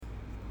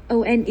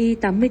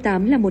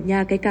ONE88 là một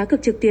nhà cái cá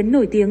cược trực tuyến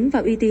nổi tiếng và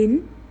uy tín.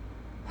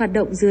 Hoạt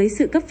động dưới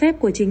sự cấp phép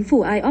của chính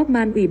phủ Isle of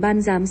Man, Ủy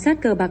ban giám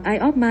sát cờ bạc Isle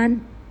of Man,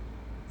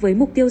 với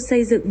mục tiêu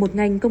xây dựng một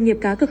ngành công nghiệp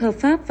cá cược hợp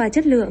pháp và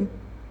chất lượng.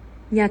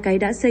 Nhà cái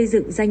đã xây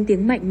dựng danh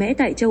tiếng mạnh mẽ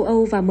tại châu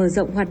Âu và mở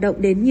rộng hoạt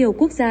động đến nhiều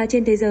quốc gia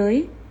trên thế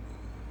giới,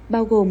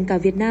 bao gồm cả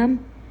Việt Nam.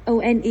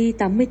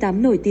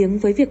 ONE88 nổi tiếng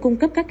với việc cung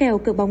cấp các kèo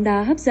cược bóng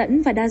đá hấp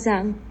dẫn và đa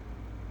dạng.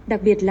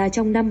 Đặc biệt là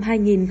trong năm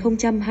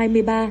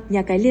 2023,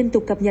 nhà cái liên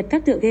tục cập nhật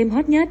các tựa game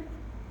hot nhất,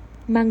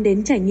 mang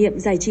đến trải nghiệm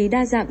giải trí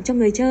đa dạng cho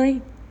người chơi.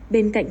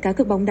 Bên cạnh cá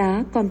cược bóng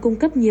đá còn cung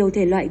cấp nhiều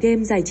thể loại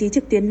game giải trí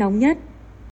trực tuyến nóng nhất.